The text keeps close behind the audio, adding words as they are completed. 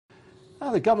Now,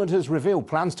 the government has revealed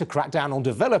plans to crack down on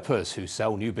developers who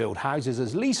sell new build houses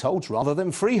as leaseholds rather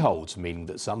than freeholds, meaning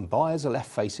that some buyers are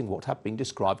left facing what have been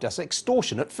described as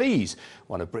extortionate fees.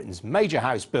 One of Britain's major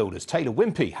house builders, Taylor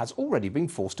Wimpey, has already been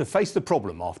forced to face the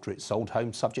problem after it sold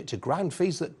homes subject to ground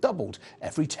fees that doubled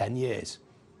every 10 years.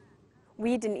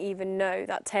 We didn't even know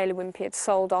that Taylor Wimpey had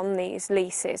sold on these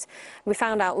leases. We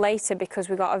found out later because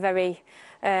we got a very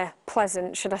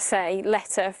pleasant, should I say,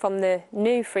 letter from the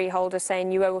new freeholder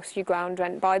saying you owe us your ground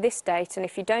rent by this date, and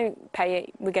if you don't pay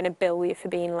it, we're going to bill you for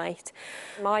being late.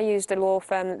 I used a law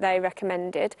firm that they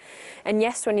recommended, and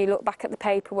yes, when you look back at the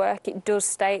paperwork, it does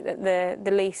state that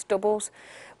the lease doubles,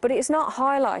 but it's not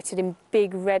highlighted in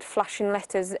big red flashing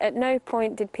letters. At no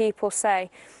point did people say,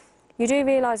 you do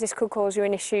realise this could cause you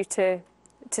an issue to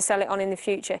sell it on in the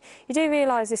future. You do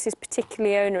realise this is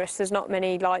particularly onerous, there's not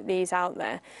many like these out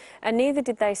there. And neither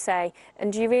did they say,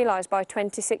 and do you realise by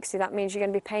 2060 that means you're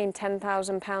going to be paying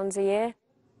 £10,000 a year?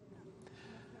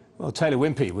 Well, Taylor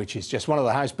Wimpey, which is just one of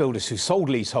the house builders who sold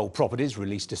leasehold properties,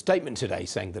 released a statement today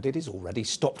saying that it has already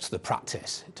stopped the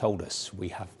practice. It told us, we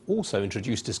have also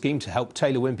introduced a scheme to help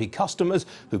Taylor Wimpey customers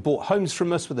who bought homes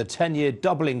from us with a 10-year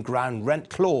doubling ground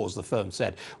rent clause, the firm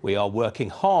said. We are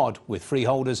working hard with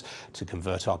freeholders to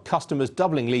convert our customers'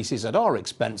 doubling leases at our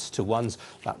expense to ones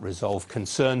that resolve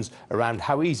concerns around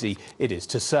how easy it is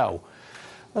to sell.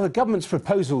 Well, the government's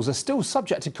proposals are still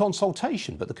subject to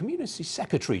consultation, but the Community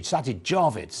Secretary, Sajid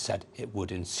Javid, said it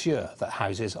would ensure that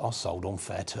houses are sold on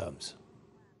fair terms.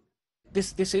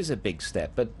 This is a big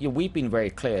step, but we've been very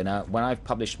clear. Now, when I've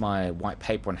published my white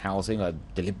paper on housing, I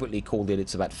deliberately called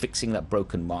it's about fixing that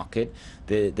broken market.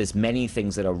 There's many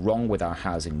things that are wrong with our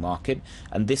housing market,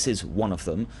 and this is one of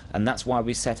them, and that's why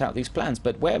we set out these plans.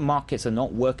 But where markets are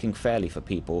not working fairly for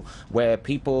people, where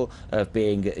people are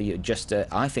being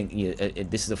I think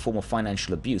this is a form of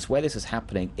financial abuse, where this is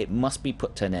happening, it must be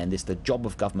put to an end. It's the job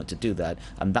of government to do that,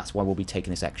 and that's why we'll be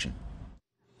taking this action.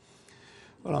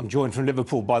 Well, I'm joined from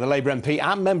Liverpool by the Labour MP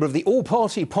and member of the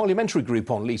all-party parliamentary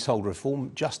group on leasehold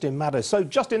reform, Justin Madders. So,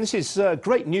 Justin, this is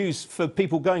great news for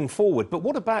people going forward, but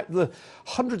what about the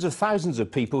hundreds of thousands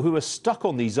of people who are stuck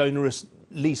on these onerous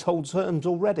leasehold terms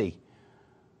already?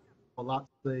 Well,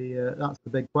 that's the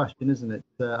big question, isn't it?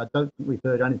 I don't think we've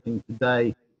heard anything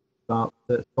today about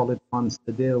solid plans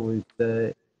to deal with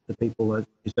the people that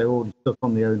you say already stuck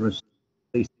on the onerous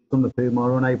lease, some of whom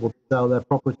are unable to sell their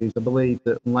properties. I believe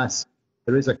that unless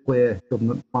there is a clear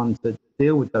government plan to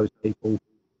deal with those people,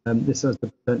 this has the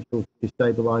potential to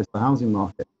destabilise the housing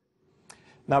market.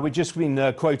 Now, we've just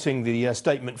been quoting the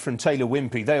statement from Taylor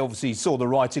Wimpey. They obviously saw the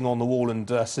writing on the wall and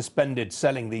suspended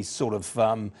selling these sort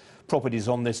of properties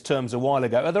on this terms a while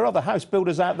ago. Are there other house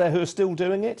builders out there who are still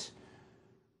doing it?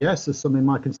 Yes, there's some in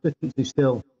my constituency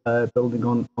still building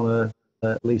on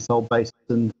a leasehold basis,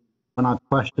 and when I've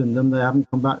questioned them, they haven't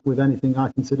come back with anything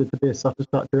I consider to be a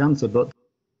satisfactory answer. But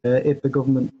if the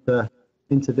government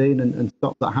intervene and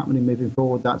stop that happening moving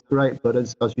forward, that's great. But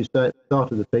as you say at the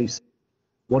start of the piece,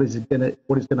 what is going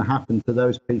to happen to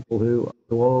those people who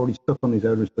are already stuck on these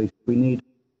onerous leases? We need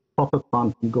a proper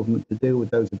plan from government to deal with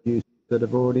those abuses that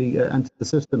have already entered the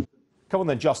system. Come on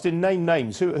then, Justin, name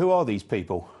names. Who are these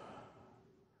people?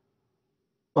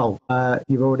 Well,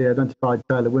 you've already identified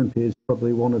Taylor Wimpey as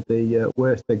probably one of the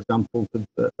worst examples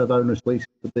of onerous leases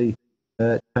with the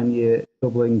 10-year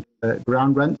doubling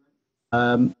ground rent.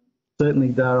 Certainly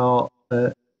there are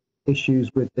issues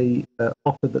with the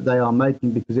offer that they are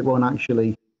making, because it won't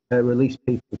actually release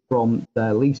people from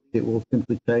their lease. It will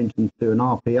simply change them to an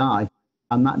RPI,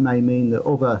 and that may mean that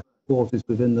other clauses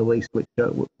within the lease which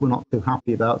we're not too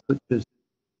happy about, such as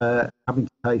having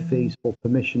to pay fees for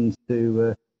permissions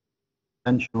to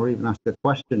mention or even ask a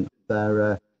question of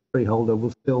their freeholder,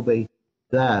 will still be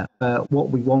there. What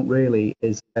we want really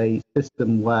is a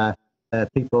system where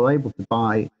people are able to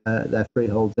buy their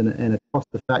freeholds in a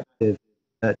cost-effective,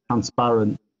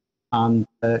 transparent and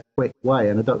quick way,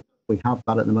 and I don't think we have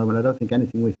that at the moment. I don't think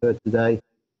anything we've heard today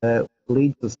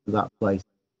leads us to that place.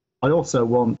 I also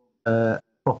want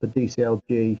proper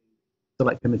DCLG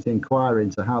select committee inquiry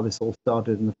into how this all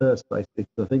started in the first place,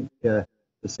 because I think there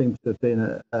seems to have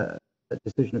been a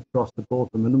decision across the board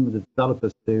from a number of the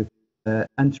developers to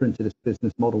enter into this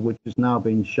business model, which has now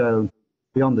been shown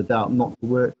beyond a doubt not to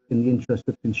work in the interest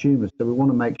of consumers. So we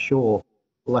want to make sure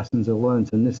lessons are learned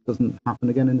and this doesn't happen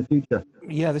again in the future.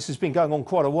 Yeah, this has been going on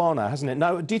quite a while now, hasn't it?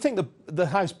 Now, do you think the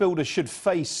house builders should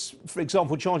face, for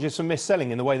example, charges for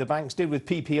mis-selling in the way the banks did with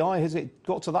PPI? Has it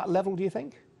got to that level, do you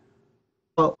think?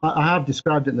 Well, I have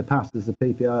described it in the past as the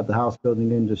PPI of the house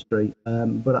building industry,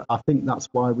 but I think that's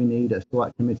why we need a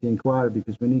select committee inquiry,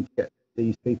 because we need to get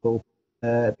these people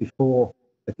before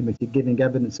committee, giving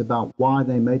evidence about why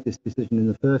they made this decision in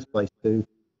the first place to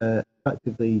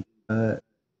effectively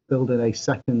build in a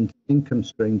second income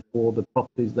stream for the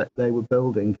properties that they were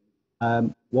building.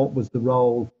 What was the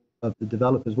role of the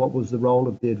developers? What was the role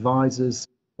of the advisors?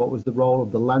 What was the role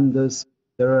of the lenders?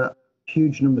 There are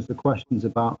huge numbers of questions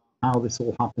about how this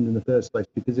all happened in the first place,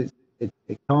 because it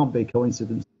can't be a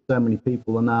coincidence that so many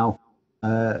people are now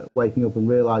waking up and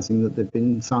realising that they've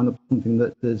been signed up to something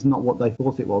that is not what they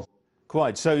thought it was.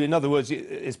 Quite. So, in other words,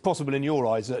 it's possible in your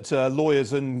eyes that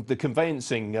lawyers and the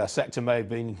conveyancing sector may have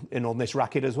been in on this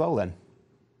racket as well, then?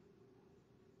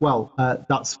 Well,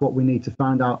 that's what we need to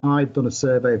find out. I've done a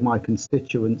survey of my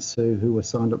constituents who were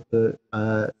signed up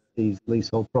to these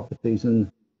leasehold properties,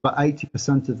 and about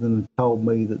 80% of them have told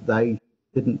me that they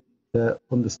didn't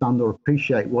understand or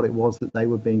appreciate what it was that they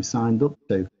were being signed up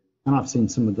to. And I've seen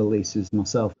some of the leases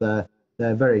myself.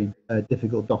 They're very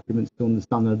difficult documents to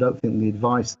understand. I don't think the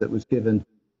advice that was given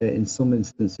in some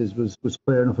instances was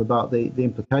clear enough about the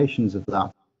implications of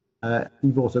that.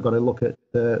 You've also got to look at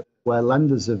where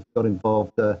lenders have got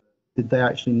involved. Did they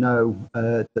actually know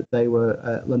that they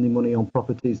were lending money on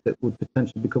properties that would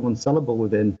potentially become unsellable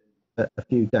within a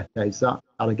few decades? That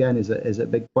again is a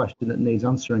big question that needs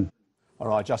answering. All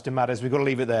right, Justin Matters, we've got to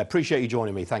leave it there. Appreciate you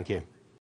joining me. Thank you.